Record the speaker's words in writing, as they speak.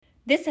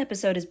This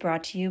episode is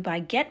brought to you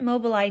by Get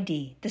Mobile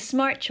ID, the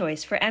smart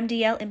choice for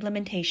MDL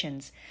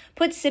implementations.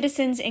 Put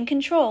citizens in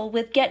control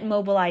with Get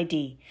Mobile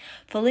ID.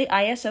 Fully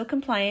ISO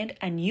compliant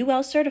and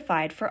UL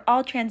certified for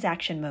all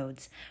transaction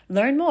modes.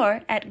 Learn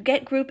more at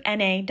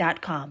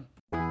getgroupna.com.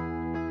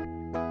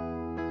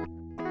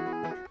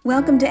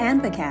 Welcome to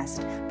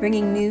ANVAcast,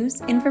 bringing news,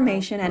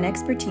 information, and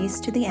expertise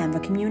to the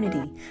ANVA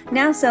community,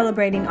 now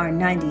celebrating our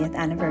 90th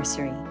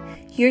anniversary.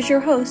 Here's your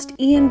host,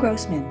 Ian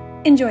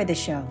Grossman. Enjoy the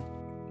show.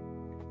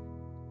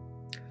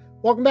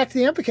 Welcome back to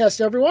the ANVAcast,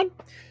 everyone.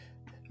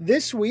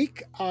 This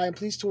week, I'm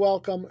pleased to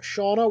welcome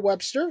Shauna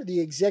Webster,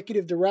 the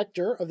Executive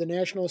Director of the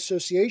National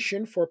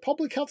Association for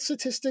Public Health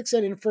Statistics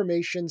and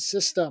Information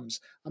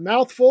Systems. A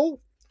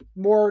mouthful,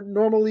 more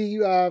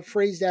normally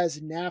phrased as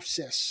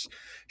NAFSIS.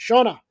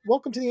 Shauna,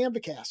 welcome to the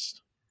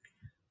ANVAcast.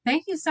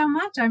 Thank you so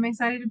much. I'm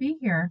excited to be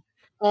here.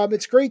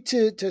 It's great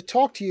to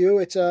talk to you.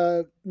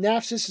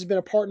 NAFSIS has been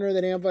a partner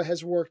that ANVA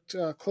has worked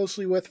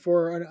closely with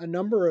for a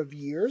number of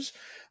years.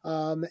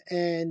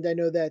 And I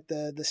know that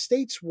the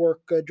states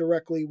work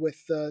directly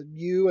with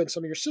you and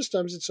some of your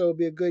systems, and so it'll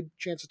be a good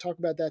chance to talk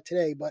about that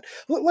today. But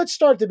let's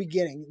start at the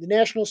beginning. The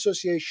National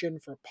Association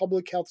for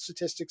Public Health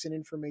Statistics and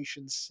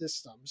Information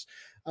Systems.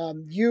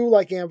 You,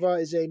 like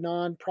ANVA, is a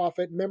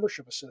nonprofit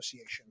membership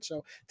association.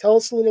 So tell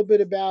us a little bit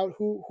about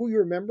who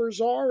your members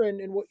are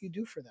and what you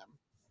do for them.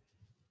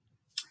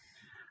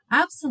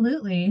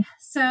 Absolutely.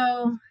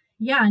 So,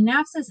 yeah,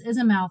 NAFSIS is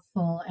a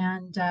mouthful,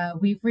 and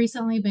we've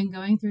recently been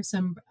going through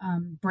some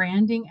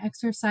branding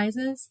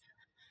exercises,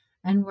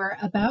 and we're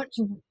about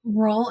to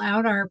roll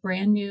out our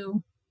brand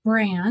new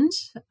brand,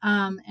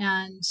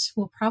 and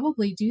we'll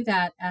probably do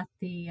that at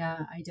the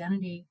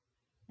Identity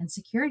and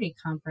Security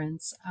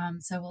Conference.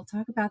 So we'll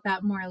talk about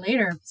that more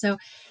later. So,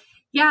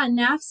 yeah,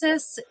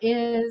 NAFSIS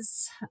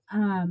is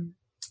a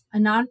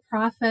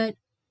nonprofit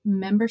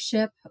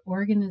membership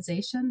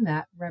organization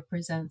that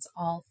represents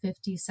all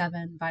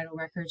 57 vital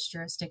records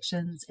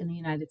jurisdictions in the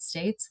United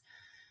States.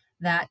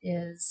 That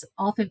is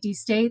all 50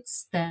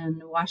 states,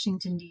 then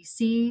Washington,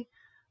 D.C.,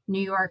 New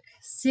York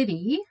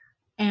City,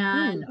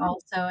 and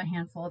also a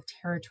handful of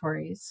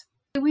territories.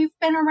 We've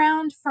been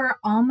around for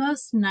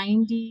almost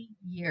 90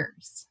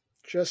 years.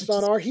 Just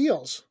on our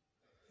heels.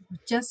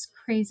 Just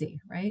crazy,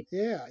 right?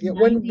 Yeah.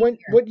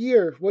 What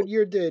year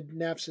did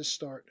NAFSIS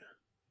start?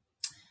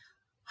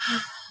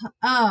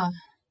 Oh,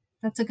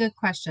 that's a good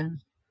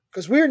question.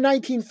 Because we're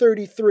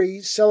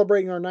 1933,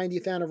 celebrating our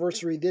 90th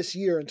anniversary this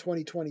year in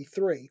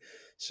 2023.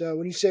 So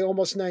when you say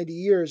almost 90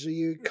 years, are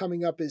you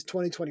coming up as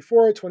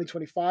 2024,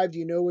 2025? Do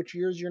you know which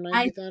year is your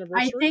 90th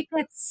anniversary?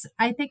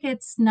 I think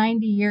it's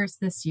 90 years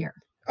this year.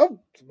 Oh,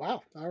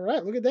 wow. All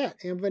right. Look at that.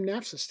 ANVA and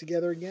NAFSIS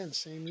together again,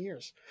 same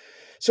years.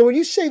 So when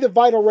you say the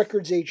vital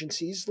records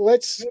agencies,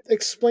 let's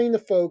explain to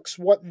folks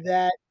what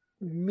that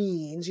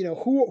means. You know,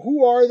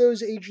 who are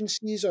those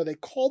agencies? Are they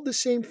called the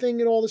same thing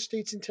in all the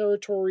states and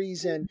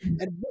territories, and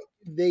what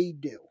do they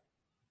do?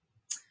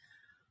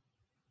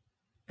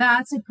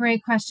 That's a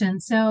great question.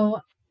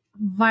 So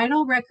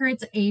vital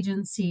records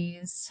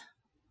agencies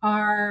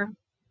are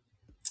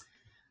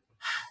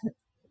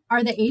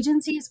the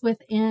agencies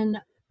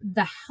within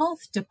the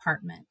health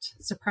department,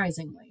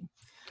 surprisingly,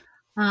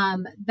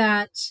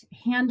 that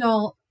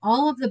handle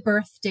all of the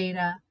birth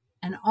data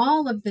and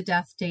all of the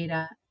death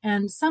data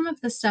and some of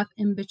the stuff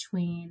in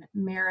between,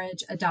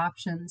 marriage,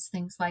 adoptions,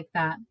 things like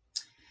that.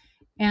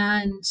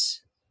 And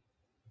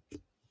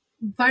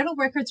vital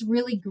records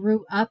really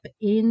grew up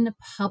in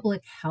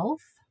public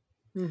health.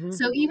 Mm-hmm.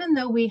 So even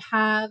though we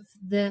have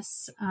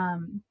this,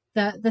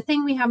 the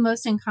thing we have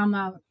most in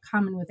common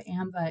with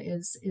ANVA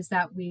is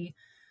that we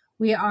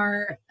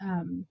are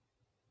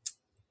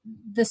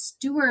the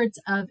stewards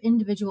of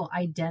individual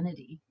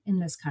identity in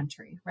this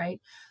country, right?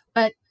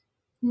 But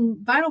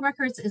vital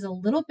records is a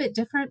little bit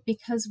different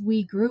because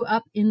we grew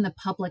up in the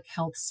public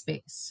health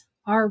space.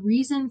 Our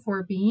reason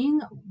for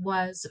being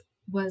was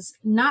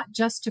not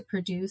just to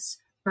produce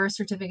birth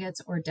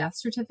certificates or death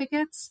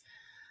certificates,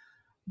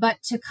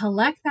 but to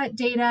collect that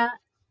data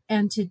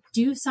and to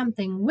do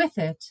something with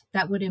it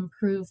that would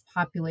improve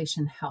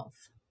population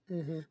health.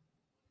 Mm-hmm.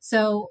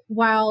 So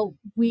while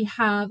we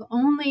have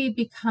only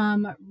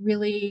become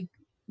really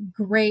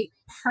great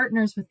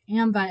partners with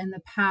ANVA in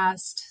the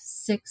past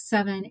 6,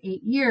 7,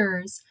 8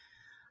 years,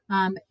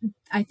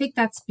 I think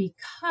that's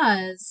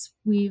because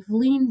we've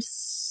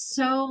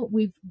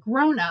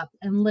grown up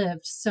and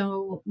lived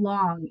so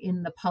long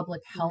in the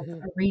public health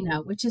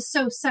arena, which is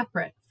so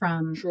separate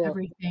from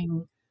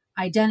everything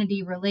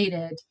identity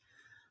related,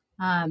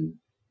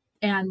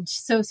 and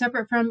so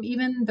separate from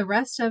even the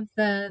rest of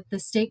the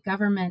state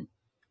government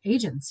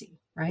agency,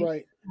 right?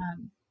 Right.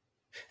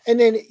 And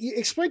then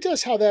explain to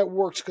us how that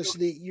works, because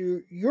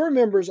your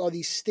members are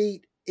these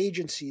state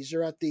agencies.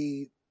 They're at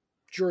the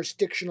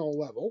jurisdictional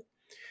level.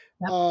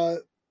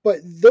 Yep.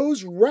 But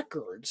those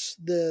records,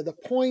 the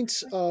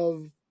points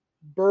of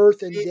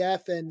birth and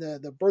death and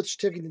the birth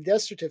certificate and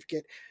death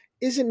certificate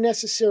isn't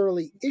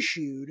necessarily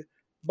issued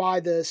by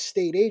the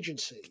state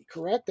agency,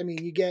 correct? I mean,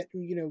 you get,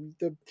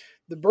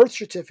 the birth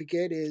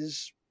certificate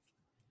is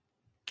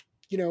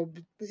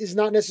is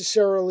not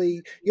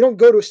necessarily, you don't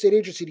go to a state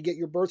agency to get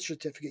your birth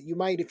certificate. You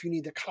might if you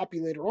need a copy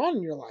later on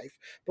in your life,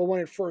 but when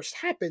it first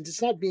happens,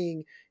 it's not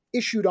being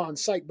issued on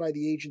site by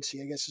the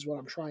agency, I guess is what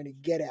I'm trying to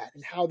get at,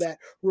 and how that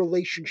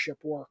relationship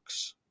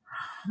works.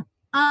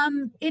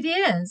 It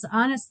is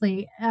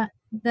honestly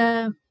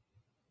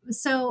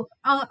so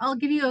I'll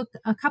give you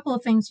a couple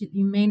of things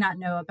you may not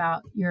know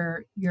about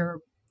your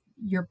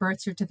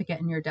birth certificate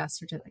and your death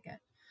certificate.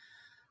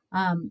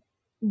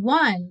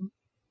 One,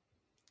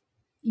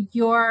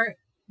 the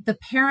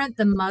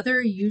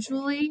mother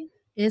usually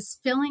is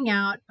filling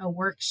out a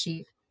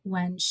worksheet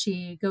when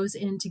she goes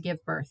in to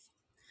give birth.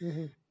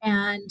 Mm-hmm.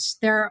 And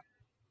there are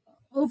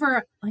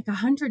over like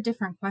 100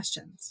 different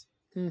questions,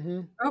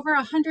 mm-hmm. over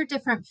 100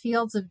 different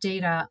fields of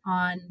data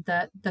on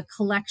the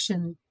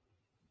collection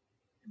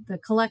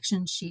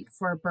sheet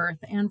for birth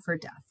and for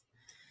death.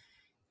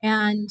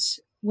 And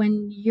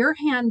when you're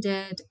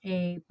handed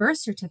a birth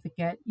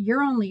certificate,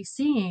 you're only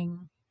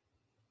seeing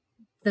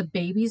the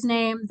baby's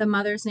name, the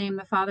mother's name,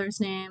 the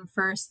father's name,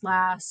 first,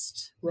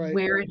 last, Right.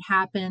 where it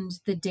happened,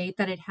 the date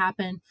that it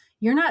happened.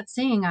 You're not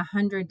seeing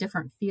 100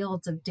 different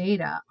fields of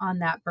data on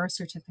that birth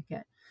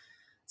certificate.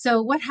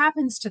 So what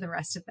happens to the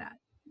rest of that?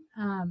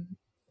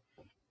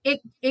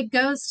 It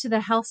goes to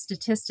the health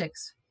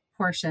statistics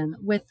portion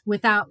with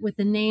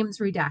the names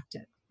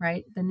redacted,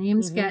 right? The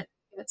names Mm-hmm. get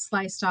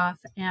sliced off,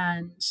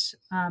 and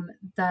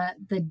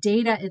the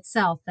data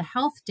itself, the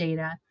health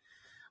data,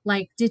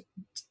 like did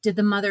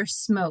the mother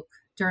smoke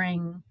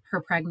during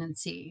her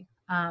pregnancy?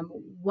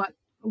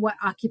 What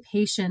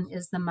occupation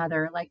is the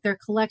mother? Like they're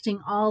collecting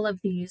all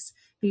of these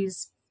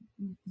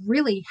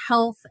really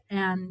health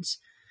and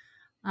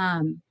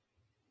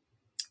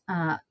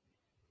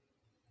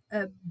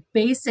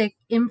basic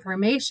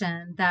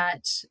information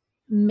that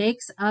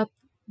makes up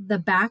the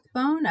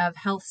backbone of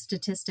health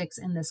statistics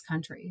in this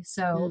country.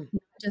 So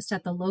not just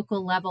at the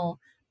local level,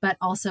 but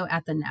also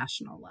at the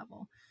national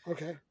level.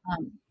 Okay.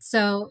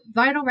 So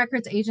vital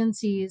records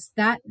agencies,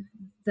 that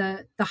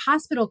the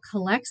hospital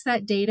collects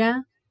that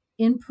data,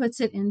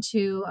 inputs it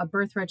into a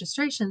birth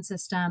registration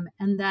system,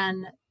 and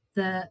then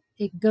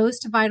it goes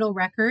to vital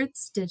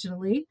records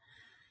digitally,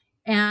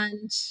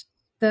 and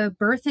the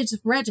birth is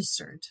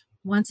registered.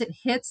 Once it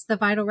hits the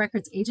vital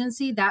records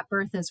agency, that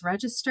birth is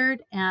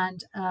registered,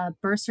 and a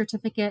birth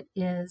certificate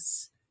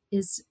is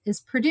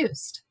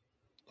produced.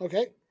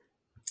 Okay.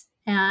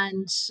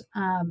 And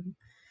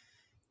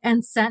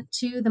sent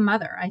to the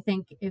mother. I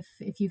think if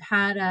you've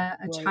had a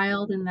Right.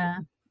 child in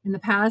the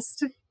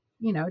past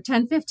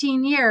 10,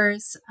 15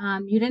 years,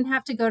 you didn't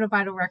have to go to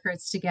vital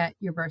records to get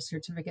your birth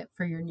certificate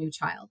for your new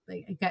child.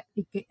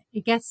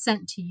 It gets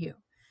sent to you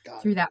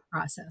through that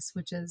process,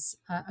 which is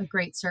a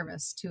great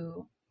service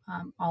to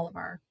all of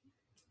our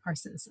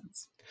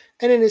citizens.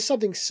 And then is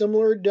something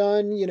similar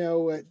done,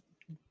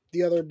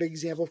 the other big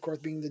example, of course,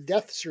 being the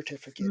death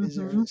certificate. Mm-hmm. Is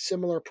there a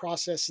similar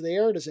process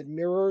there? Does it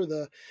mirror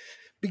the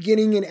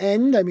beginning and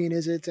end? I mean,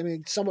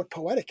 somewhat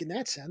poetic in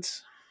that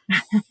sense.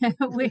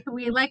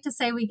 we like to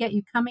say we get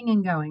you coming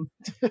and going.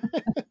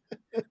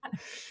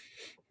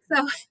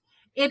 So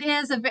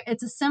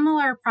it's a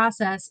similar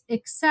process,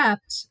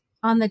 except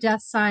on the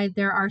death side,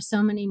 there are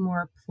so many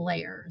more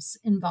players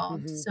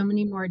involved, Mm-hmm. so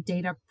many more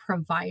data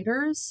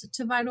providers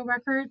to vital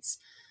records,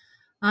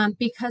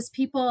 because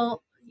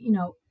people,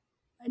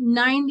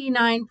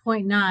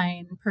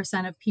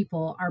 99.9% of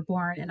people are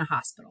born in a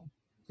hospital.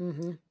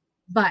 Mm-hmm.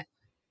 But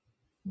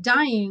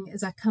dying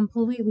is a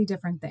completely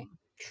different thing.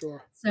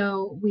 Sure.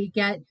 So we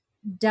get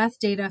death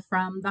data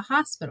from the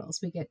hospitals.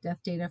 We get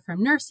death data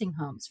from nursing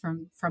homes,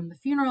 from the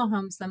funeral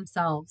homes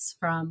themselves,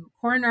 from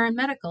coroner and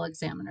medical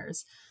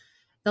examiners.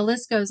 The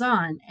list goes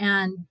on.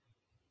 And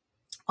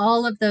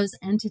all of those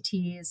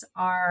entities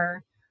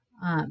are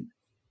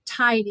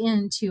tied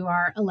into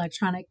our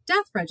electronic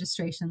death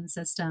registration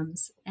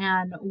systems.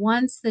 And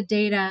once the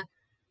data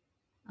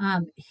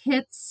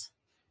hits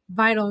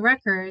vital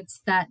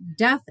records, that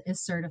death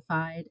is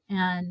certified.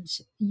 And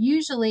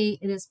usually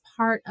it is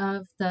part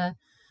of the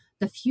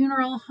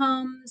funeral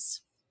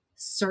home's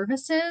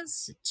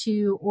services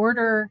to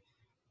order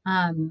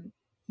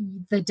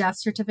the death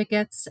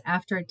certificates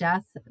after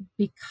death,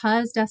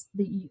 because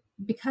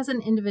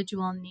an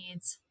individual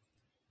needs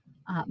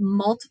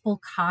multiple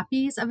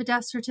copies of a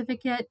death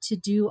certificate to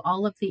do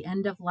all of the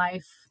end of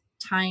life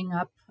tying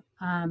up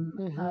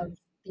of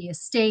the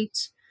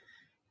estate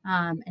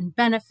and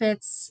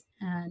benefits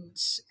and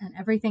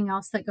everything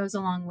else that goes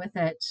along with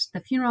it. The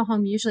funeral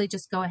home usually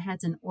just go ahead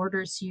and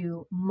orders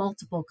you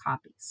multiple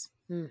copies.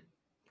 The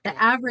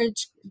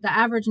average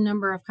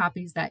number of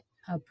copies that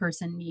a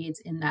person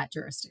needs in that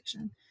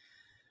jurisdiction.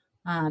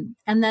 And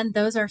then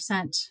those are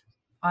sent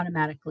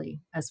automatically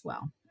as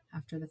well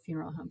after the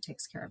funeral home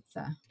takes care of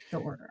the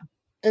order.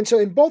 And so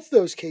in both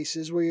those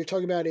cases where you're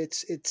talking about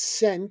it's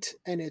sent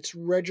and it's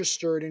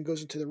registered and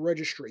goes into the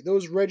registry,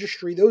 those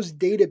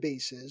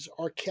databases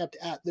are kept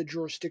at the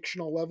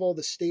jurisdictional level.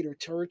 The state or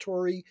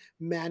territory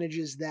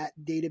manages that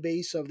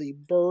database of the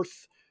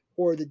birth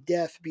or the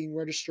death being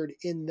registered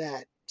in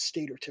that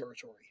state or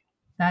territory.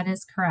 That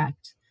is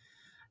correct.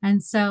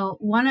 And so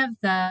one of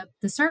the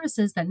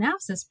services that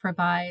NAFSIS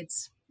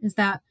provides is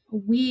that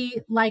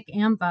we, like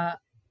AMVA,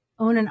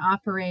 own and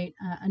operate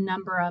a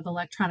number of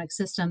electronic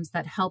systems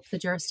that help the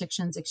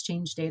jurisdictions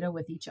exchange data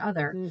with each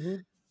other. Mm-hmm.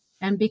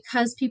 And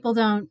because people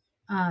don't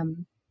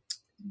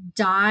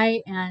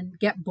die and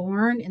get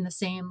born in the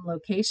same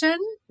location,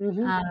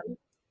 Mm-hmm.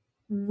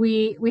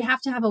 we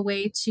have to have a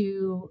way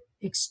to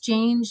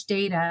exchange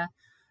data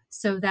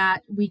so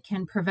that we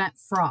can prevent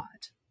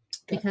fraud.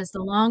 Okay. Because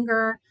the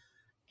longer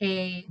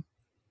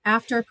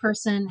after a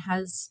person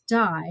has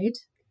died,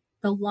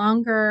 the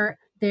longer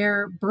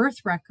their birth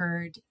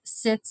record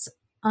sits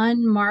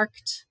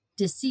unmarked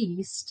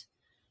deceased,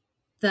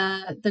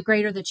 the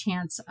greater the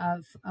chance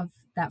of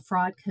that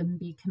fraud can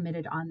be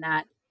committed on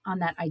that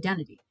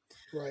identity.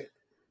 Right.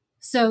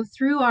 So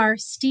through our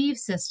STEVE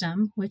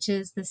system, which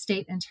is the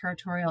State and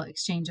Territorial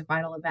Exchange of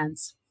Vital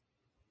Events,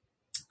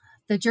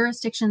 the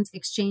jurisdictions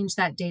exchange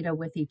that data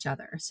with each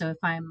other. So if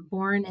I'm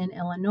born in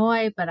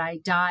Illinois, but I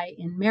die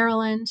in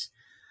Maryland,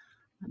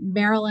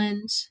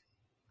 Maryland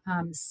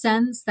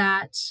sends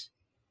that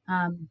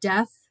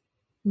death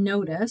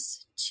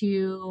notice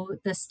to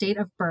the state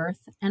of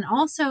birth and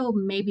also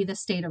maybe the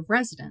state of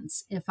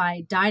residence. If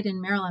I died in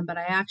Maryland, but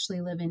I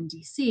actually live in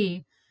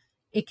DC,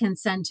 it can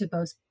send to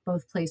both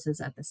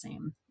places at the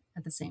same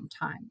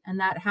time. And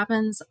that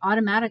happens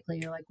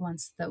automatically, like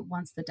once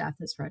the death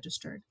is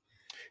registered.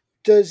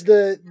 Does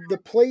the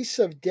place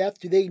of death,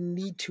 do they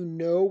need to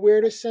know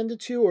where to send it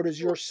to, or does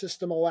your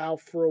system allow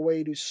for a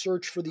way to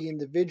search for the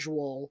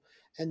individual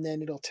and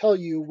then it'll tell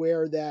you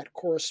where that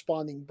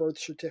corresponding birth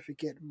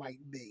certificate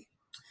might be?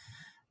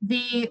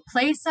 The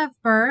place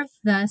of birth,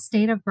 the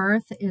state of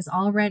birth, is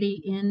already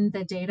in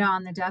the data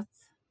on the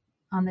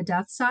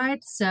death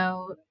side.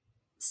 So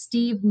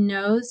Steve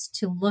knows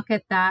to look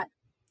at that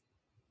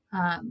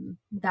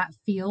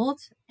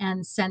field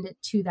and send it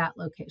to that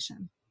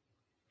location.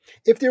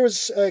 If there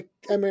was,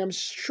 I'm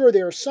sure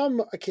there are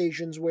some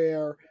occasions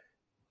where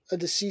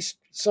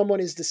someone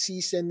is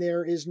deceased and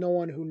there is no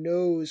one who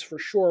knows for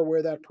sure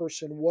where that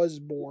person was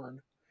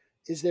born.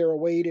 Is there a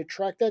way to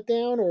track that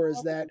down, or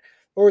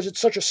is it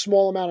such a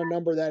small amount of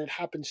number that it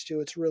happens to?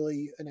 It's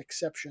really an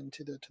exception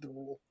to the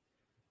rule.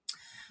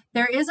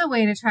 There is a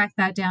way to track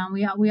that down.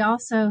 We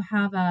also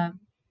have a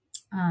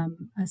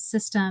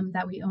system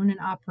that we own and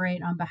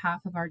operate on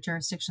behalf of our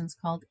jurisdictions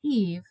called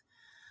EVE.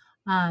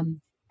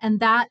 And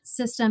that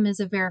system is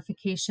a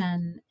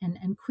verification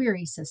and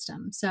query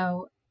system.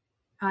 So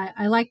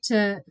I like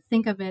to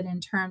think of it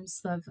in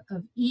terms of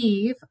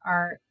EVE,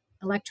 our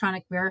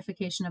electronic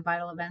verification of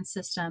vital events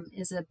system,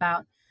 is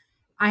about,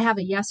 I have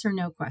a yes or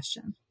no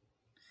question.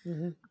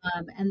 Mm-hmm.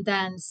 And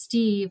then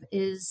Steve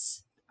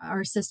is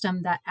our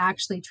system that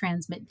actually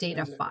transmit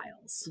data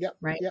files. Yep.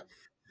 Right. Yep.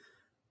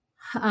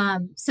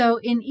 So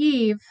in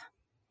EVE,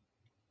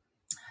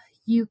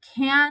 you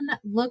can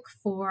look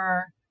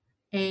for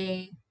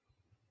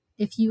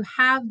if you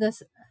have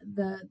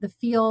the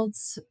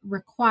fields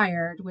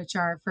required, which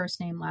are first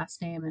name, last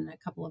name, and a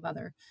couple of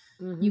other,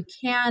 mm-hmm. you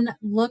can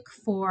look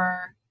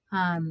for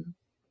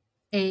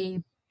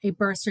a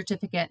birth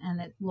certificate,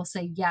 and it will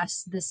say,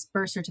 yes, this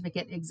birth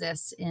certificate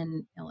exists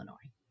in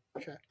Illinois.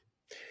 Okay.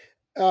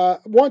 I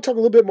want to talk a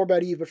little bit more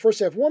about EVE, but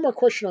first I have one more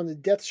question on the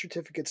death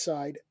certificate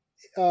side.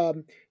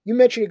 You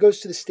mentioned it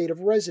goes to the state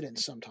of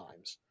residence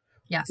sometimes.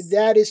 Yes.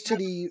 That is to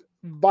the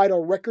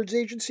Vital Records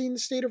Agency in the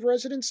state of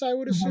residence, I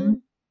would assume. Mm-hmm.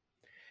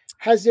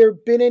 Has there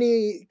been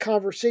any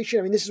conversation?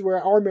 I mean, this is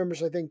where our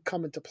members, I think,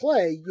 come into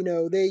play. You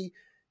know, the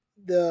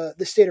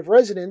state of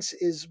residence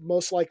is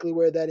most likely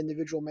where that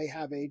individual may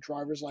have a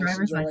driver's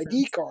license or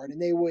ID card, and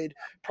they would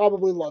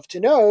probably love to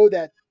know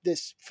that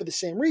this, for the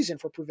same reason,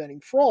 for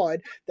preventing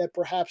fraud, that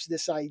perhaps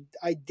this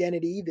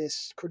identity,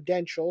 this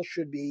credential,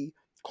 should be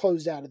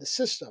closed out of the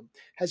system.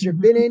 Has there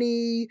Mm-hmm. been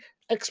any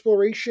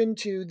exploration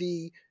to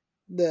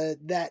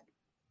that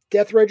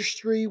death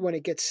registry when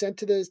it gets sent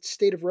to the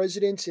state of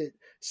residence, it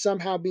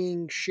somehow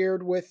being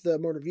shared with the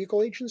motor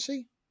vehicle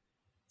agency?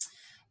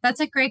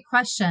 That's a great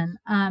question.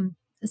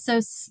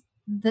 So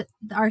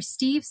our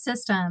Steve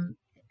system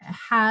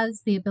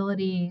has the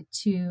ability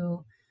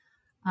to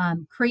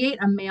create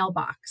a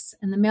mailbox,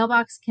 and the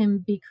mailbox can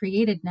be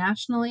created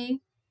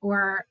nationally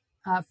or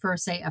for,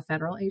 say, a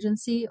federal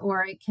agency,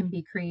 or it can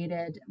be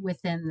created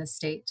within the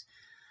state.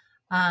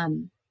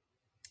 And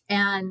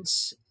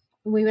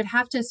we would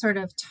have to sort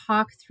of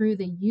talk through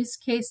the use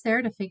case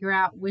there to figure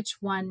out which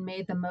one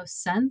made the most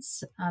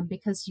sense,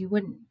 because you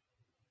wouldn't,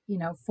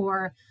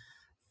 for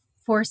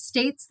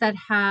states that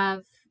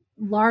have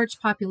large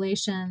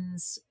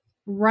populations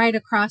right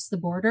across the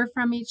border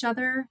from each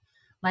other,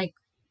 like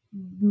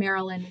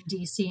Maryland and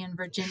DC and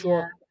Virginia,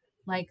 Sure.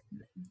 like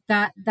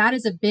that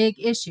is a big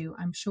issue,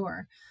 I'm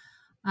sure.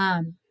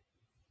 But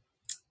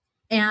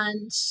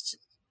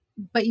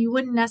you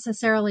wouldn't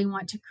necessarily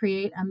want to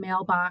create a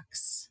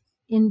mailbox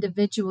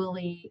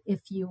individually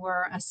if you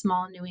were a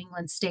small New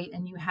England state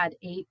and you had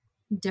 8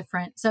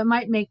 different. So it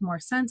might make more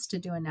sense to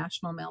do a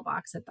national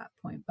mailbox at that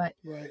point. But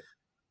right.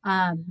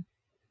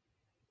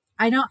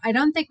 I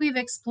don't think we've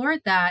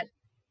explored that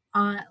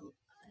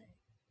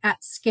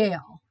at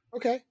scale.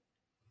 Okay.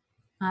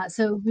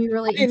 So it would be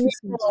really I didn't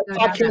interesting mean to for go our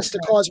down that podcast to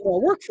road. cause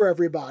more work for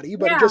everybody,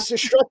 but it Yeah. just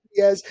struck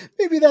me as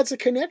maybe that's a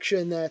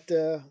connection that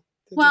to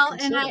Well, and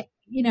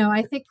consider.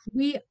 I think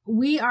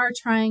we are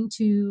trying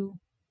to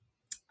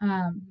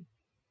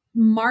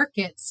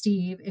market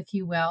Steve, if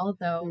you will,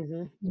 though,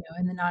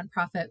 in the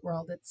nonprofit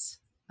world, it's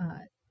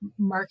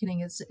marketing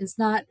is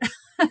not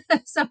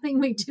something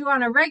we do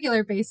on a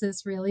regular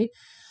basis, really.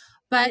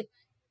 But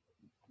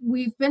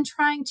we've been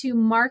trying to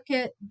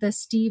market the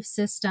Steve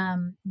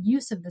system,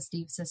 use of the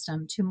Steve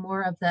system, to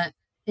more of the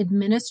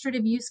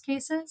administrative use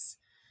cases,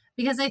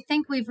 because I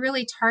think we've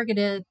really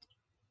targeted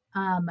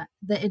the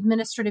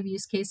administrative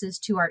use cases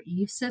to our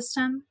Eve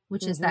system,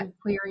 which is that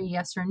query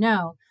yes or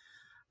no.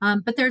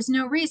 But there's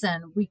no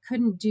reason we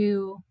couldn't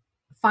do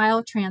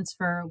file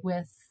transfer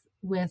with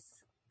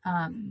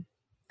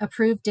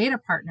approved data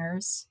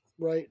partners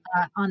Right.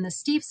 on the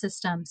Steve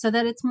system, so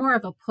that it's more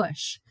of a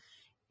push.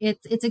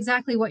 It's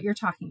exactly what you're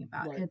talking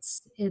about. Right.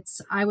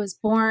 It's I was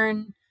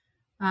born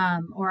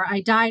or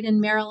I died in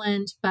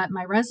Maryland, but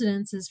my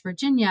residence is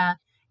Virginia,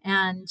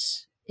 and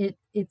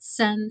it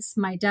sends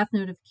my death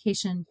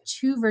notification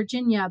to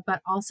Virginia,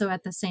 but also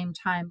at the same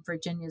time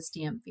Virginia's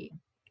DMV.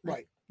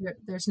 Right.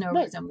 There's no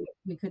Right. reason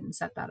we couldn't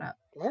set that up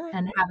All right.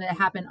 and have it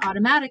happen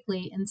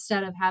automatically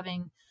instead of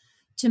having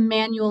to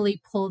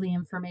manually pull the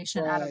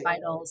information out of Right.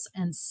 Vitals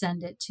and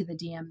send it to the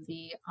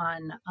DMV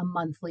on a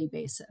monthly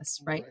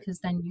basis, right? Right. Because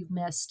then you've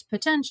missed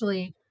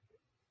potentially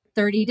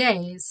 30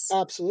 days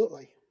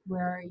Absolutely.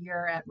 where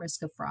you're at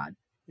risk of fraud.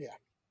 Yeah.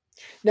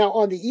 Now,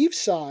 on the Eve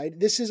side,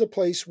 this is a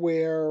place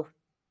where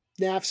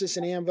NAFSIS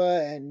and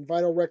AAMVA and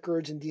Vital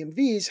Records and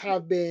DMVs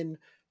have been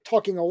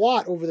talking a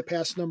lot over the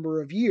past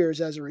number of years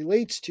as it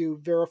relates to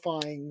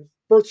verifying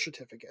birth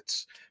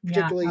certificates,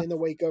 particularly in the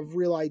wake of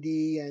Real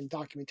ID and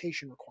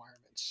documentation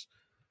requirements.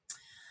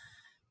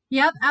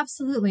 Yep,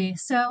 absolutely.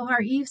 So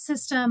our Eve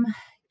system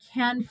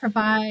can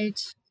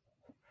provide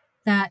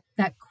that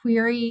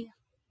query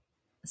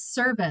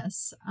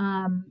service,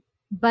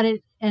 but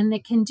it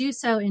can do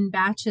so in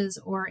batches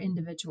or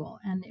individual.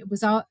 And it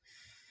was all,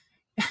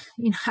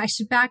 I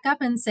should back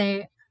up and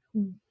say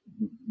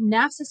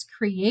NAFSIS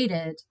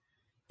created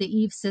the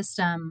Eve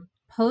system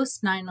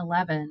post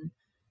 9/11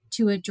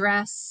 to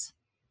address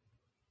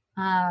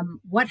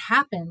what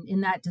happened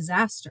in that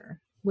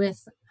disaster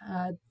with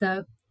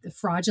the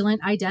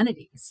fraudulent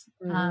identities.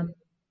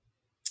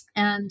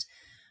 And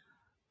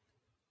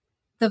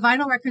the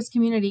Vital Records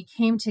community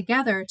came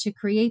together to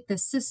create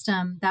this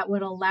system that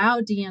would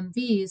allow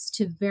DMVs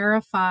to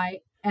verify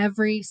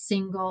every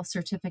single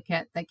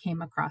certificate that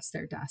came across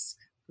their desk.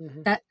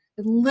 That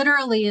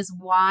literally is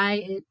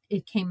why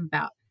it came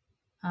about.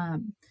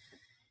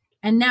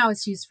 And now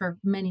it's used for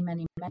many,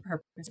 many, many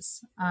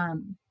purposes.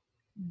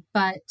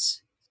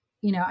 But,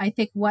 I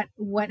think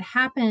what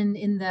happened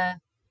in the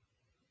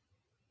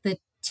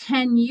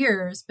 10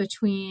 years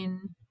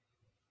between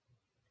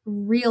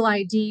Real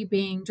ID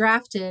being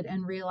drafted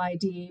and Real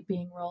ID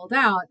being rolled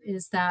out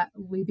is that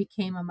we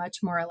became a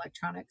much more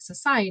electronic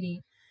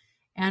society,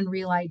 and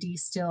Real ID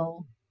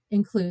still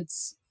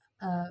includes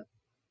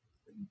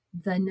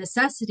the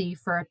necessity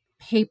for a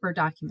paper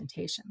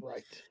documentation.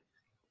 Right.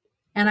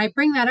 And I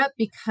bring that up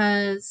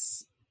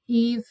because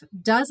Eve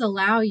does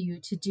allow you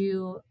to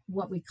do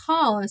what we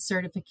call a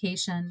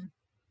certification,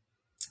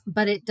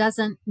 but it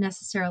doesn't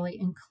necessarily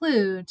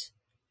include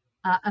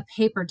a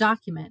paper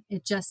document.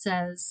 It just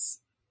says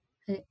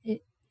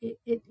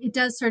it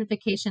does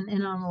certification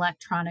in an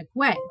electronic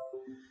way,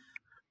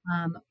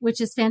 which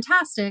is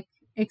fantastic,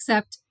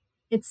 except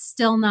it's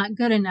still not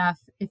good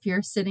enough if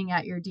you're sitting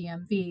at your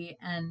DMV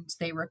and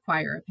they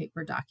require a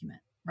paper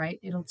document, right?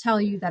 It'll tell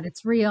you that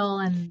it's real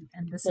and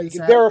this is...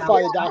 You can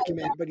verify the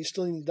document, but you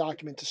still need the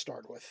document to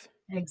start with.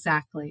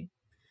 Exactly.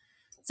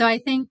 So I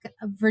think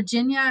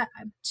Virginia,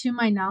 to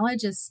my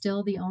knowledge, is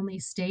still the only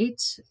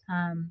state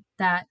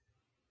that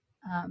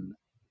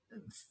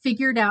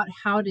figured out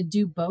how to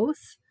do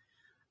both,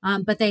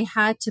 but they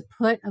had to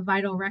put a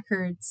Vital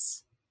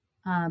Records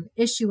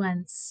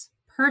issuance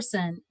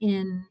person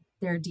in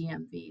their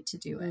DMV to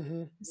do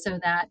it, so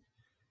that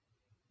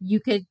you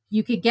could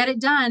get it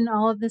done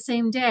all of the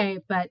same day,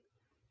 but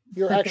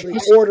you're actually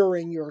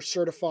ordering your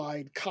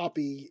certified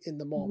copy in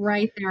the moment,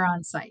 right there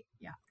on site.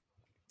 Yeah.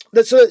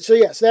 So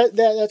yes,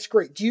 that's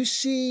great. Do you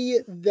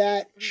see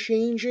that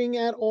changing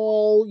at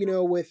all?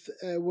 With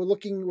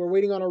we're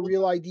waiting on a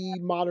Real ID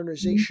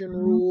modernization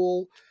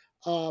rule.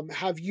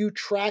 Have you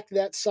tracked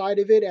that side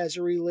of it as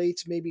it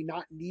relates maybe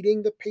not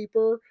needing the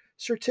paper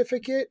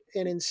certificate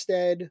and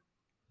instead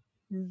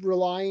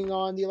relying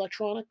on the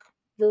electronic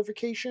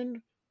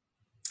verification?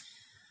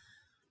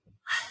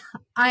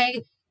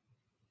 I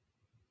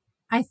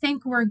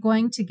think we're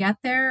going to get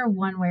there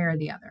one way or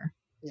the other.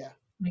 Yeah.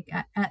 Like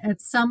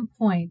at some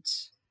point,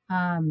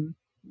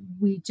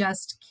 we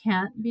just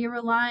can't be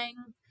relying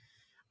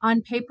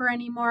on paper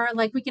anymore.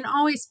 Like we can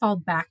always fall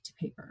back to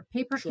paper.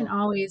 Paper can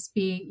always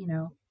be,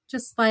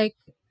 just like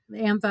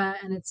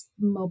AAMVA and its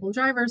mobile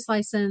driver's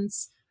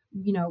license.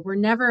 We're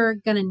never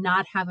going to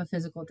not have a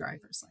physical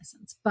driver's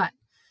license. But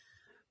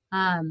Well,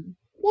 I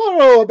don't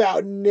know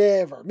about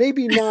never.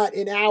 Maybe not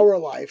in our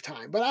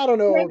lifetime, but I don't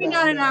know Maybe about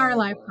not in our never.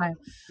 lifetime,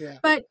 Yeah.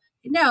 but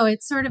no,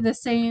 it's sort of the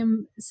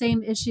same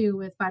issue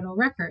with vital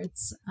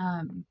records.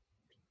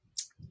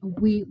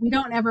 We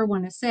don't ever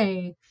want to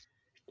say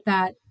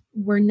that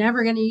we're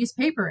never going to use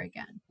paper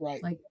again.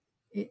 Right. Like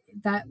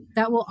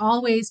that will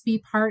always be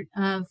part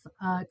of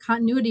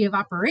continuity of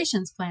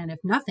operations plan, if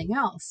nothing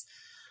else.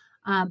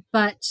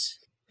 But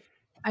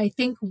I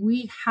think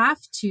we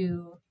have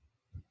to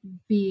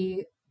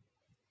be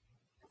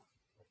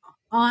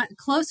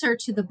closer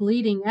to the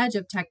bleeding edge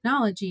of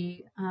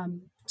technology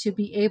to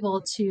be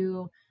able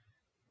to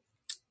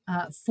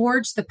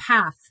forge the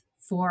path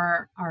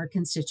for our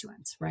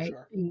constituents, right?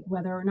 Sure.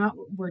 Whether or not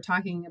we're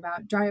talking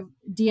about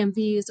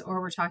DMVs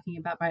or we're talking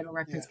about vital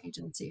records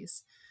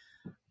agencies,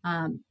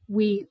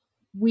 we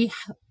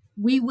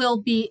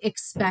will be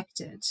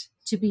expected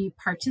to be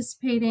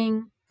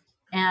participating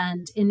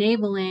and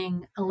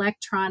enabling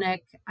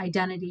electronic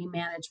identity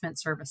management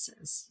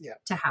services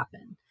to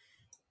happen,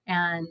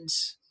 and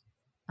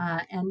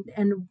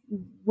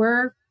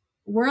we're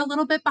a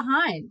little bit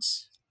behind.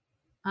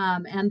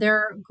 And there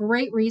are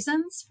great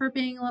reasons for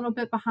being a little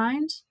bit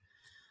behind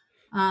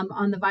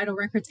on the Vital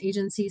Records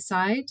Agency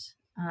side,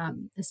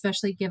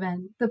 especially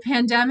given the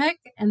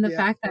pandemic and the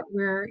fact that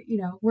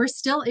we're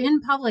still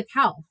in public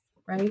health,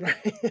 right?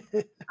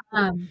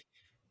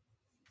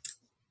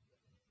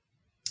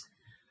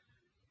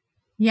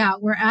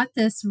 We're at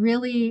this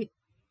really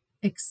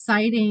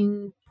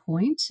exciting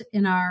point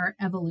in our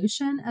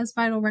evolution as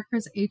Vital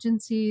Records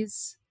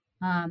Agencies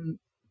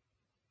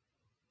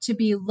to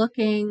be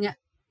looking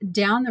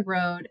down the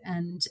road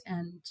and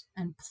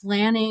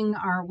planning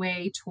our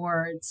way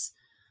towards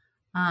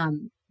a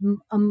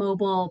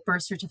mobile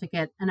birth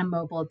certificate and a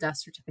mobile death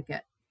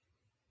certificate.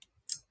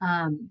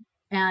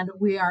 And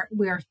we are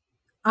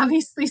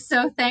obviously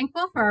so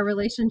thankful for our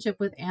relationship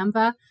with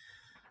AAMVA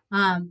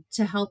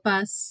to help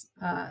us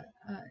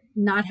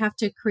not have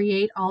to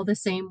create all the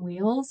same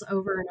wheels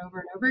over and over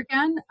and over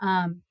again,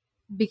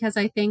 because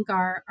I think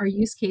our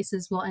use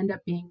cases will end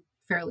up being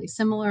fairly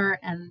similar,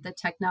 and the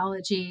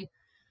technology,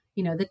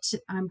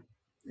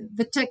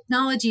 the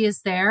technology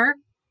is there.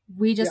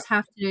 We just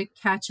have to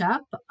catch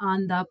up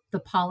on the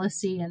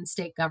policy and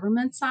state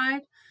government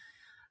side.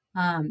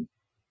 And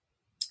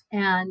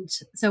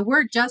so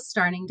we're just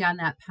starting down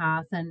that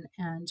path,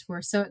 and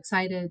we're so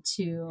excited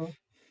to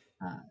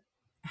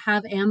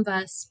have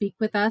AAMVA speak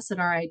with us at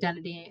our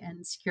Identity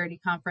and Security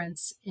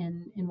Conference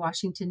in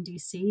Washington,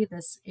 D.C.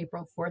 this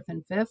April 4th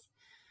and 5th,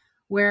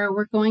 where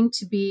we're going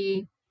to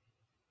be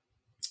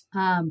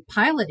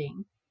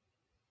piloting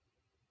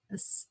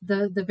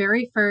the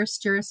very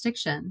first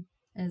jurisdiction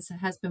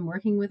has been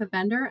working with a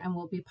vendor, and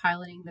we'll be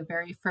piloting the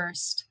very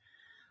first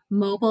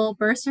mobile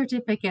birth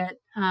certificate.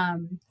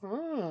 And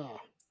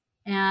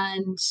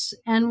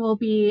we'll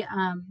be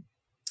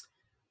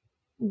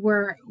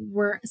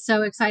we're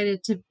so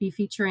excited to be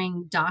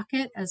featuring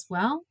Docket as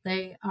well.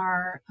 They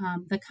are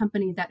the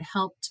company that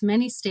helped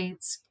many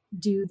states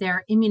do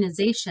their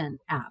immunization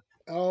app.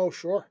 Oh,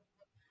 sure.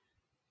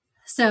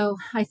 So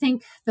I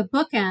think the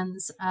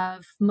bookends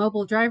of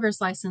mobile driver's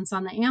license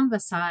on the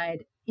AAMVA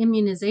side,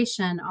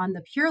 immunization on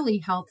the purely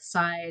health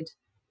side,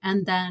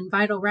 and then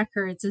vital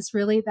records is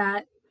really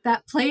that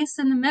place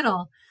in the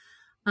middle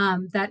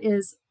that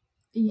is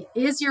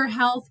your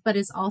health, but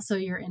is also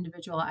your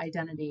individual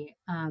identity.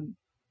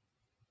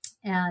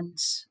 And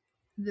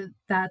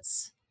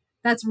that's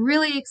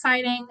really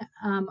exciting.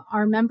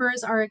 Our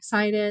members are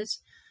excited.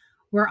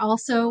 We're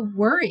also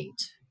worried.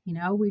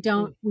 We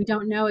don't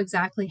know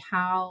exactly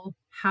how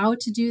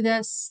to do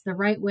this the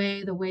right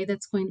way, the way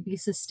that's going to be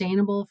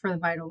sustainable for the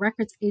Vital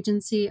Records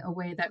Agency, a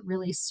way that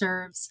really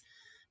serves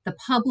the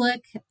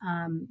public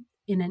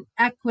in an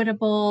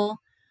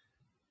equitable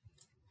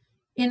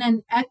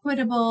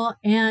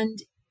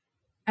and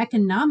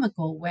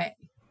economical way.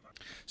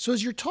 So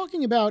as you're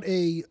talking about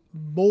a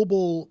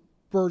mobile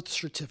birth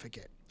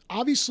certificate,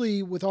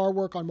 obviously with our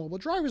work on mobile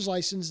driver's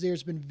license,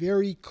 there's been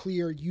very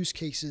clear use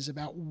cases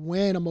about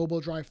when a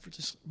mobile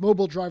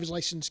driver's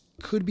license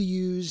could be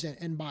used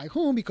and by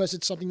whom, because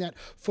it's something that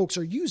folks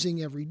are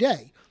using every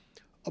day.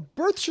 A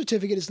birth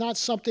certificate is not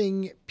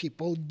something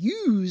people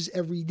use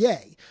every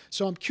day.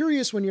 So I'm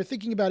curious, when you're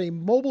thinking about a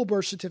mobile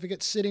birth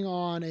certificate sitting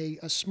on a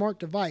smart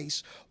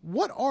device,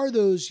 what are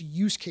those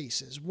use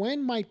cases?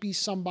 When might be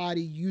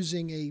somebody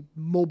using a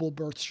mobile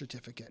birth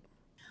certificate?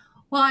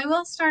 Well, I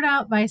will start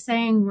out by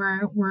saying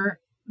we're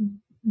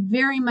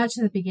very much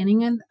at the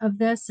beginning of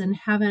this and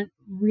haven't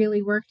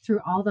really worked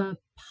through all the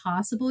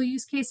possible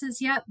use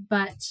cases yet,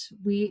 but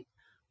we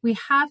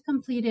have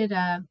completed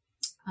a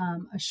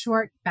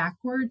short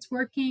backwards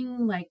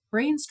working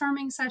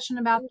brainstorming session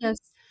about this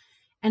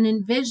and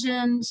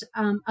envisioned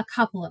a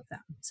couple of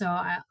them. So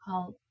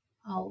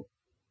I'll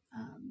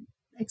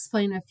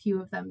explain a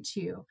few of them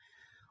to you.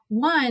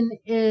 One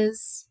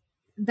is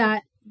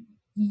that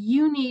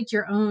you need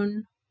your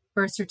own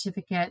birth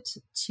certificate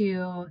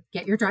to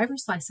get your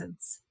driver's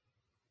license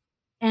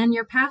and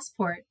your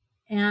passport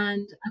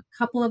and a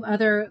couple of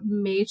other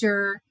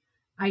major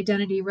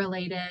identity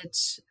related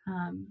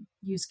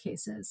use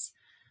cases.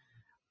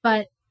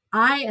 But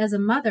I, as a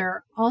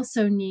mother,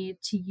 also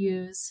need to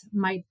use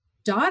my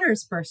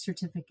daughter's birth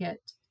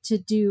certificate to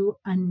do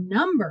a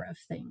number of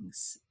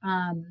things,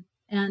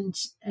 and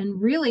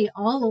really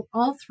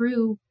all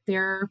through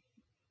their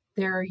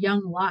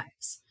young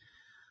lives,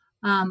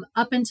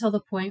 up until the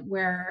point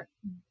where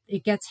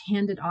it gets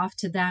handed off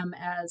to them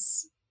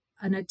as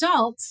an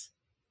adult,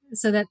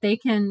 so that they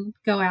can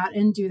go out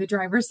and do the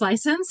driver's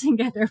license and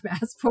get their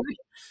passport.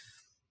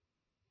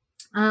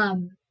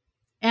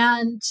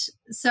 And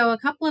so a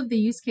couple of the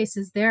use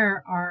cases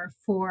there are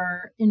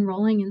for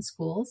enrolling in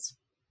schools,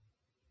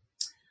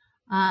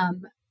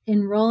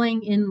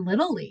 enrolling in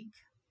Little League.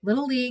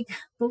 Little League,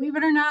 believe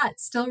it or not,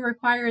 still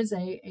requires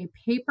a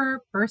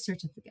paper birth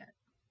certificate.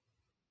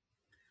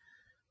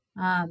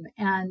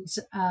 And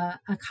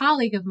a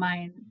colleague of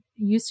mine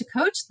used to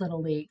coach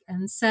Little League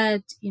and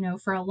said,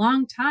 for a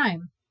long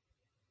time,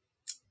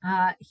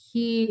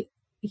 he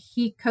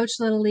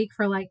coached Little League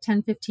for like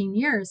 10, 15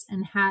 years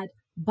and had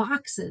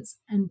boxes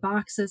and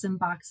boxes and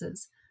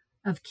boxes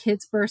of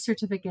kids' birth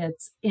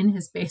certificates in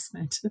his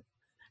basement.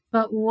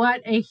 But what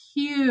a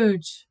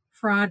huge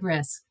fraud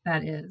risk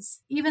that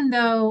is. Even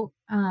though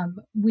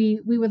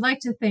we would like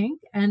to think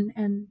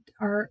and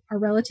are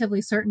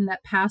relatively certain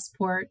that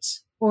Passport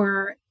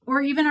or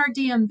even our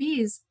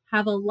DMVs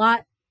have a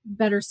lot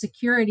better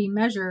security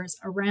measures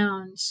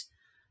around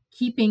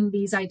keeping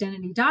these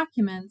identity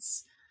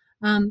documents,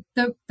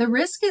 the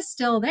risk is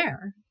still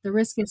there.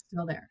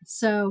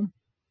 So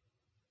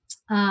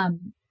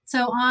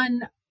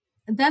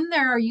then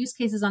there are use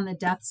cases on the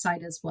death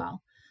side as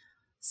well.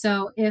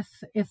 So if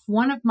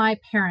one of my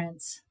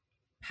parents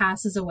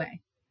passes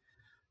away,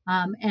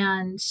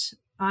 and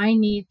I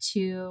need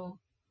to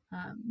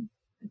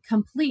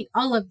complete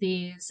all of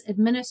these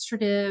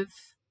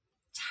administrative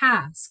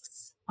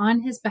tasks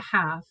on his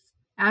behalf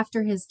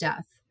after his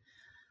death,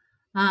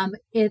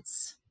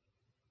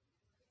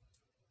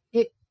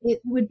 it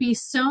would be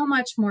so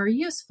much more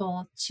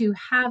useful to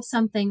have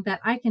something that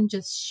I can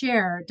just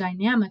share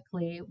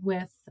dynamically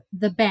with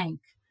the bank,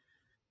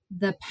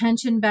 the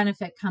pension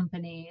benefit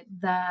company,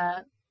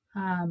 the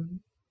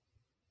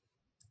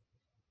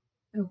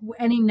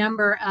any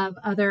number of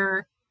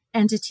other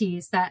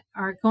entities that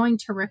are going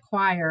to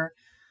require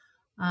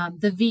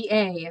the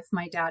VA. If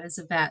my dad is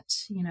a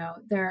vet,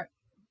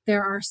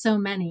 there are so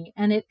many,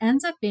 and it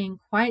ends up being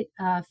quite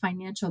a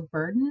financial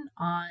burden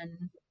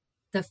on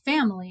the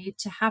family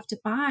to have to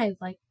buy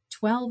like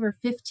 12 or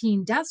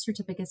 15 death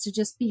certificates to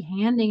just be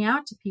handing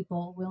out to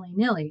people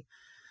willy-nilly.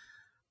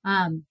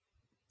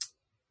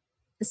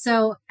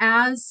 So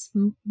as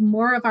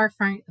more of our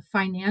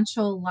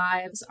financial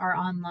lives are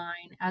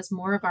online, as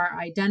more of our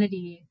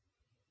identity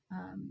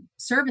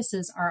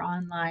services are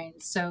online,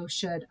 so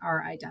should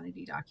our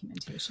identity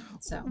documentation.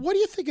 So what do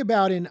you think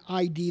about an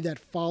ID that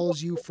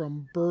follows you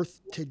from birth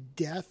to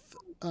death,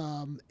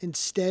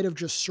 instead of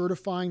just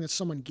certifying that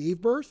someone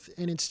gave birth,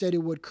 and instead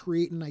it would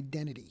create an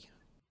identity?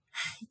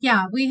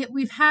 Yeah,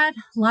 we've had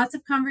lots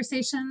of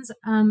conversations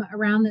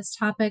around this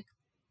topic,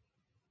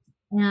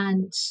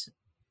 and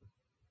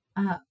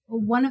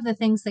one of the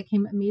things that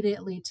came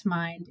immediately to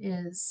mind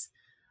is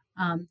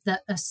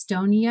the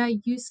Estonia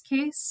use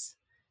case.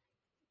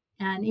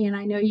 And Ian,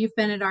 I know you've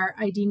been at our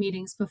ID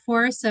meetings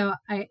before, so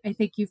I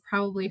think you've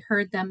probably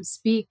heard them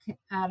speak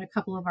at a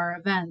couple of our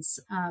events.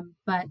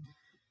 But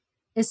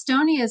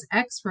Estonia's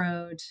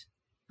X-Road,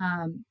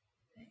 and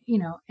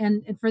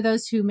for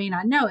those who may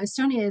not know,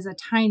 Estonia is a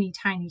tiny,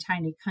 tiny,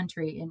 tiny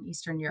country in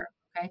Eastern Europe.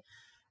 Okay,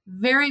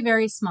 very,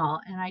 very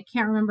small, and I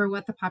can't remember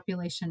what the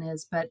population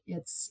is, but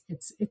it's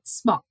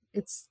small.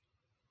 It's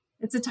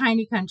a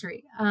tiny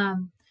country.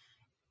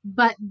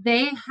 But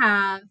they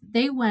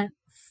went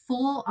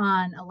full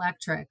on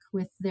electric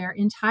with their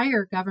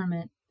entire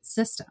government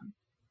system.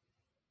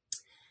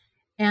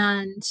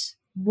 And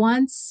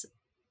once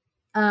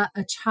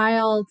a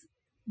child's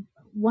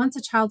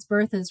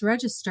birth is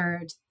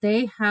registered,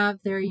 they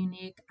have their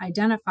unique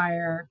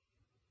identifier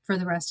for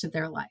the rest of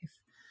their life.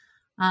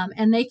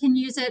 And they can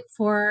use it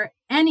for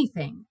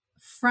anything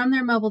from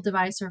their mobile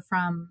device or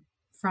from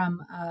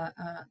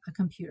a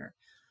computer.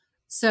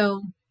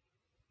 So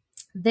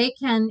they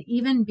can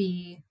even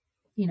be,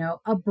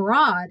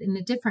 abroad in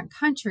a different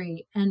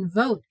country and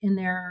vote in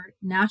their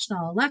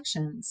national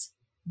elections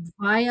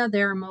via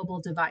their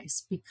mobile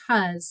device,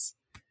 because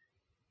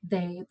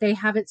they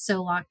have it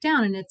so locked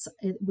down, and it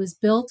was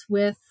built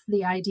with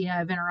the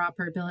idea of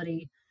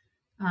interoperability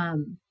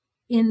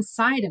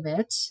inside of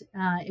it.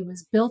 It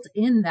was built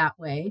in that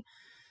way.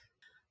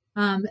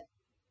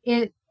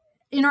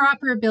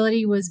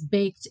 Interoperability was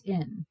baked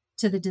in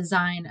to the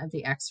design of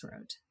the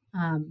X-Road.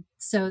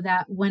 So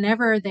that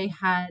whenever they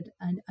had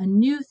a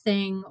new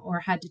thing or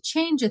had to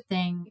change a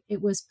thing,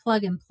 it was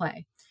plug and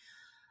play.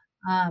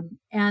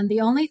 And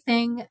the only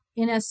thing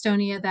in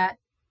Estonia that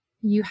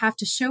you have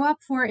to show up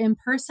for in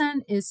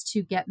person is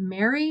to get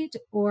married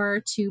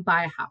or to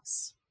buy a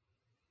house.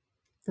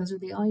 Those are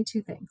the only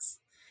two things.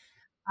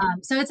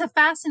 So it's a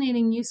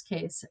fascinating use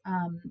case.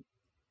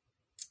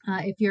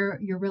 If you're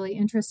really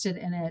interested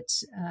in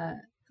it,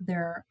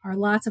 there are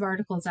lots of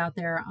articles out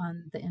there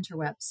on the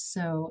interwebs.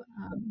 So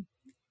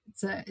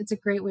it's a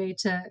great way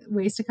to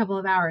waste a couple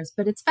of hours,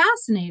 but it's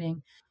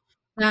fascinating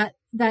that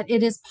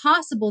it is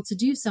possible to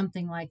do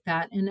something like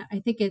that. And I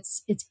think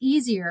it's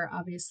easier,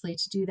 obviously,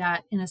 to do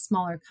that in a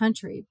smaller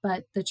country.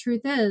 But the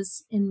truth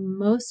is, in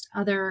most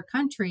other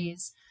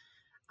countries,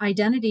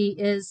 identity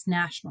is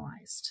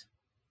nationalized.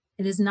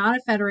 It is not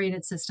a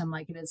federated system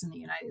like it is in the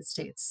United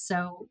States.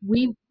 So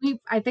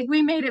I think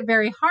we made it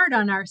very hard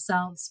on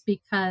ourselves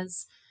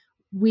because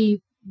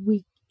it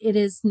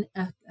is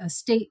a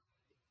state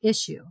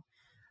issue.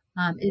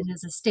 It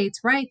is a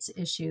states' rights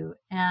issue,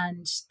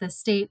 and the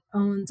state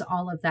owns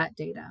all of that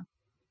data,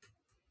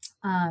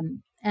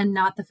 and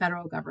not the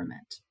federal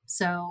government.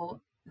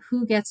 So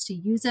who gets to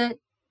use it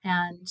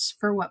and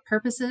for what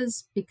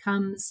purposes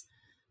becomes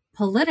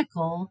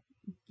political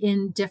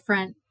in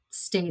different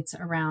states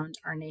around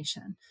our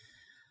nation.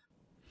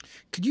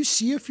 Could you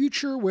see a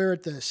future where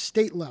at the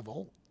state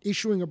level,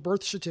 issuing a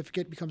birth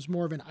certificate becomes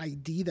more of an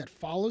ID that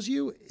follows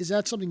you? Is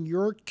that something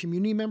your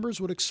community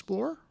members would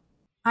explore?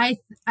 I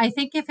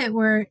think if it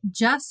were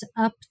just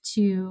up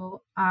to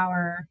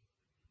our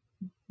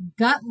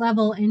gut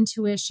level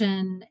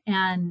intuition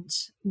and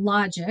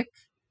logic,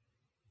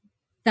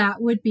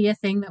 that would be a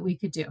thing that we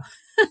could do.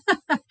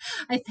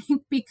 I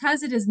think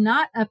because it is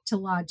not up to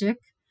logic,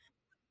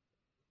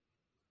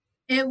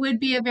 it would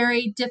be a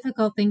very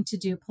difficult thing to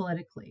do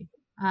politically.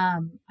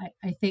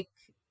 I think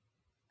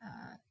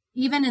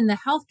even in the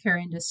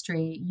healthcare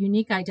industry,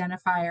 unique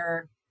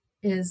identifier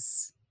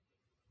is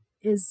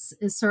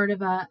sort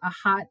of a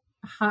hot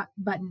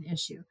button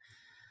issue.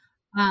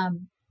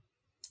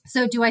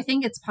 So do I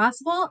think it's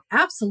possible?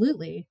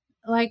 Absolutely.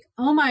 Like,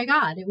 oh my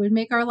God, it would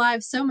make our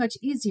lives so much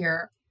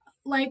easier.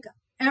 Like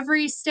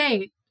every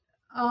state,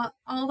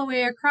 all the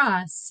way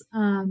across,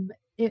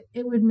 it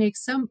would make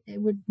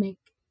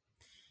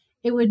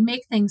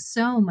things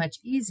so much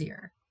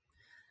easier.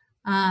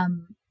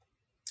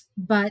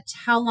 But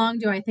how long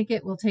do I think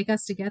it will take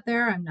us to get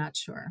there? I'm not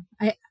sure.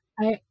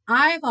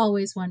 I've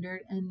always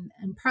wondered, and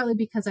partly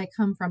because I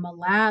come from a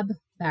lab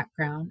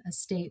background, a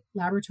state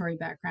laboratory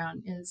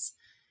background, is,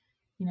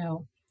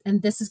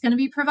 and this is going to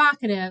be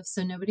provocative,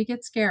 so nobody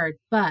gets scared,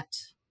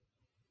 but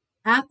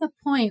at the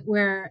point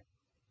where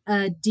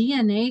a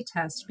DNA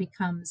test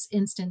becomes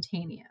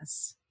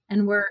instantaneous,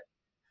 and we're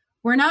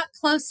not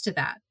close to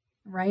that,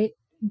 right?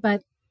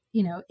 But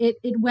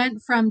it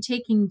went from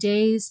taking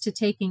days to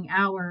taking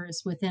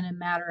hours within a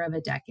matter of a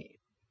decade.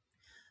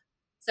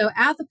 So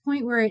at the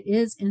point where it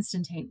is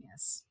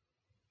instantaneous,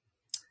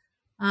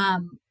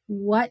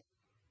 what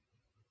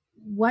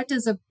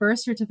does a birth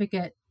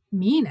certificate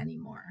mean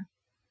anymore?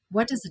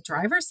 What does a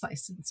driver's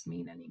license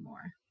mean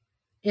anymore?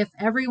 If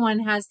everyone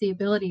has the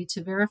ability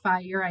to verify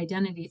your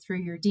identity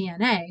through your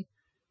DNA,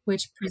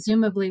 which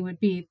presumably would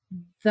be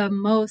the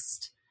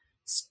most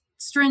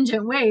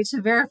stringent way to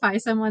verify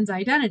someone's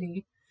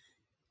identity,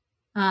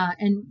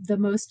 and the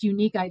most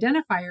unique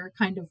identifier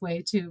kind of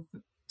way to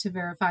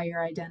verify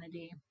your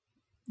identity,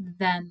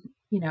 then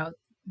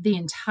the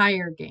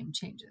entire game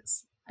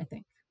changes, I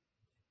think.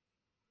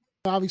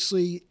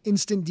 Obviously,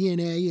 instant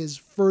DNA is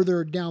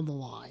further down the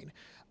line.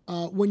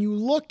 When you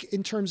look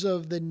in terms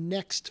of the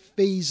next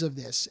phase of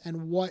this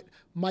and what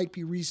might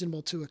be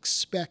reasonable to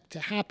expect to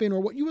happen or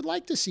what you would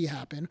like to see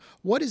happen,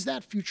 what does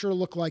that future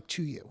look like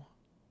to you?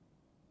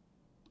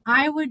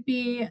 I would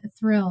be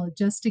thrilled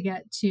just to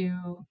get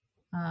to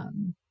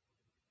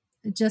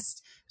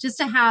just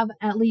to have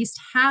at least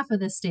half of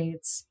the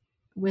states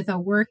with a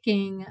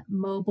working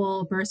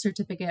mobile birth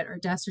certificate or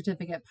death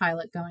certificate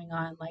pilot going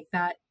on like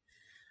that.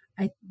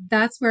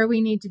 That's where we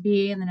need to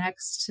be in the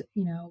next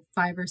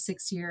 5 or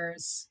 6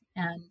 years.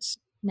 And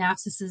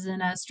NAFSIS is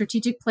in a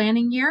strategic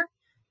planning year,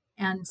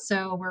 and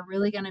so we're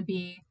really going to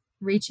be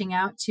reaching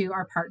out to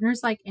our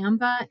partners like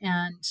AMVA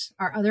and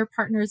our other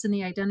partners in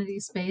the identity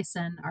space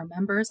and our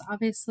members,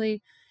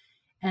 obviously,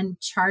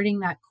 and charting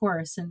that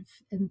course and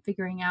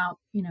figuring out,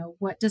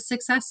 what does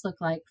success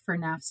look like for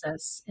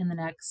NAFSIS in the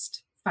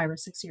next 5 or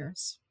 6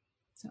 years.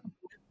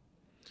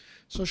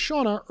 So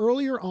Shauna,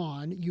 earlier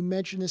on, you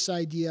mentioned this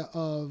idea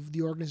of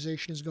the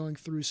organization is going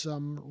through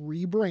some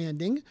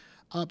rebranding.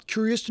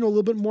 Curious to know a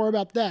little bit more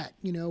about that.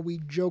 We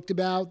joked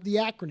about the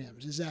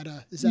acronyms. Is that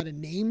a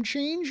name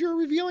change you're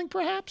revealing,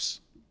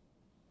 perhaps?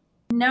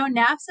 No,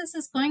 NAFSIS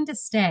is going to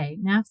stay.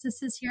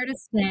 NAFSIS is here to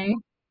stay.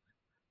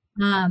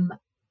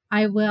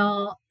 I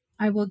will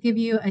give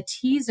you a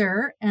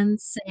teaser and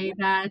say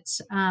that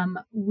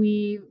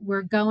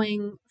we're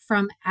going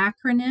from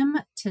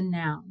acronym to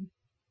noun.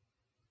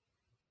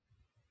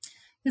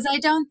 Because I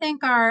don't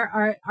think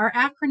our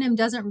acronym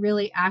doesn't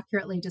really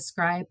accurately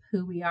describe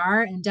who we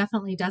are and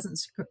definitely doesn't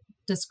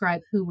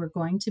describe who we're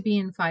going to be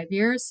in 5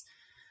 years.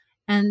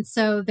 And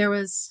so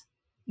there's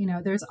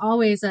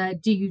always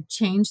do you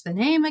change the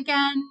name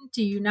again?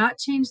 Do you not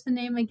change the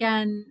name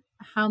again?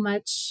 How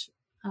much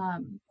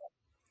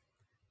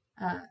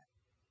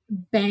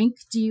bank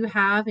do you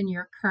have in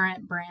your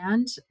current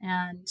brand?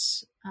 And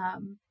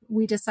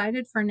we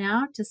decided for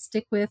now to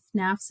stick with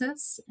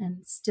NAFSIS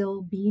and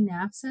still be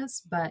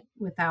NAFSIS, but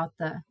without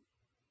the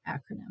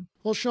acronym.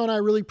 Well, Shauna, I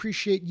really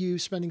appreciate you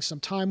spending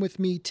some time with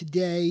me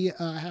today.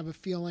 I have a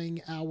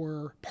feeling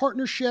our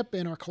partnership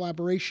and our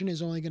collaboration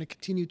is only going to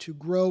continue to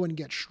grow and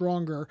get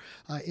stronger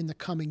in the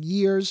coming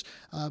years.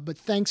 But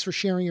thanks for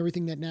sharing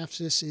everything that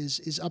NAFSIS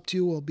is up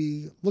to. We'll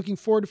be looking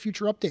forward to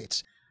future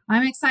updates.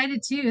 I'm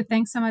excited too.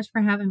 Thanks so much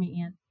for having me,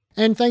 Ian.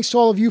 And thanks to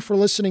all of you for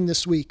listening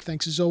this week.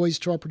 Thanks as always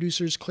to our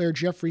producers, Claire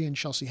Jeffrey and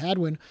Chelsea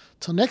Hadwin.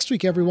 Till next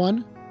week,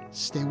 everyone,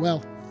 stay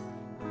well.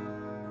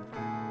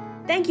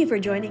 Thank you for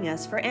joining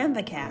us for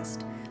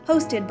AMVAcast,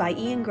 hosted by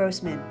Ian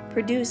Grossman,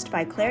 produced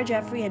by Claire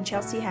Jeffrey and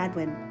Chelsea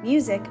Hadwin,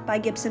 music by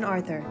Gibson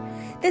Arthur.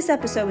 This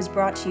episode was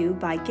brought to you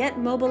by Get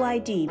Mobile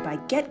ID by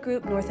Get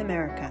Group North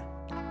America.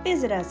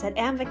 Visit us at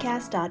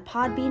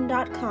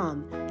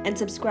amvacast.podbean.com and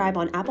subscribe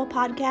on Apple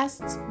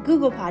Podcasts,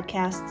 Google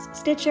Podcasts,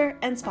 Stitcher,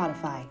 and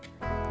Spotify.